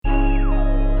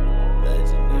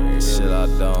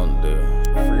don't do.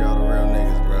 Free all the real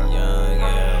niggas, bro. Young,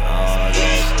 yeah, all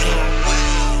those do.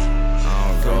 I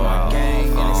don't go out, I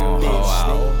don't hoe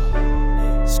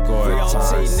out. Score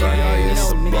time, Sunday,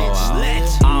 it's a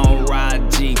blowout. I don't ride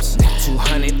Jeeps,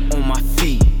 200 on my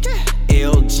feet.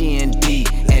 LG and D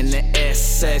and the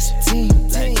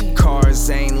SST.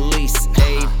 Cars ain't leased,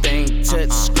 everything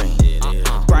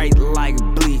touchscreen. Bright like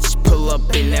bleach, pull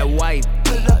up in that white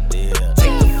thing.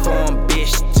 Take the phone,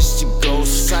 bitch, just to go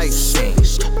sightseeing.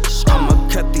 I'ma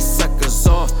cut these suckers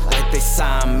off like they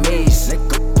Siamese.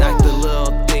 Knock the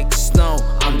little thick snow,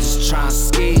 I'm just tryna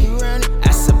ski.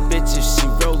 Ask a bitch if she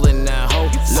rollin' that hoe,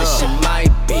 look, she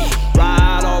might be.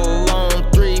 Ride all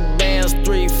alone, 3 bands,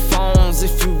 3 phones.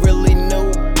 If you really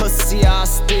knew, pussy, I'll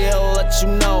still let you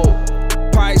know.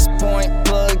 Price point,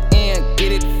 plug in,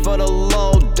 get it for the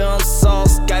low. Dumb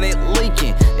sauce, got it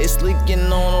leaking, it's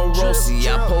leaking on a roasty.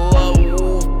 I pull up,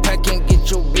 woo, pack and get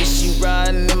your bitch. She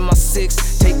riding in my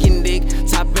 6, taking dick,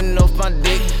 topping off my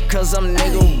dick, cause I'm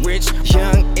nigga rich.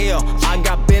 Young ill, I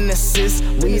got businesses,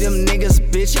 we them niggas,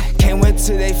 bitch. Can't wait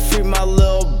till they free my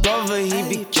little brother, he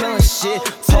be killing shit.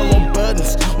 Polo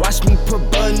buttons, watch me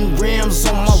put button rims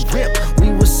on my whip.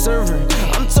 We was serving,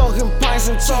 I'm talking pints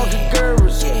and talking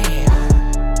Gerbers.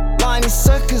 Line these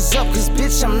suckers up, cause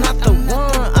bitch, I'm not the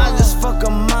one. I just fuck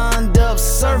a mind up,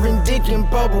 serving dick and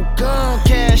bubble gum.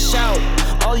 Cash out,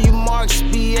 all you marks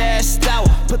be assed out.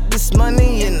 Put this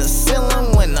money in the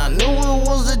ceiling when I knew it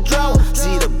was a drought.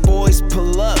 See the boys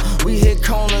pull up, we hit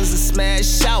corners and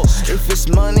smash out. If it's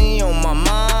money on my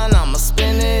mind, I'ma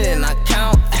spend it and I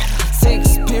count.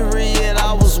 6 period,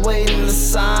 I was waiting to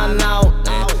sign.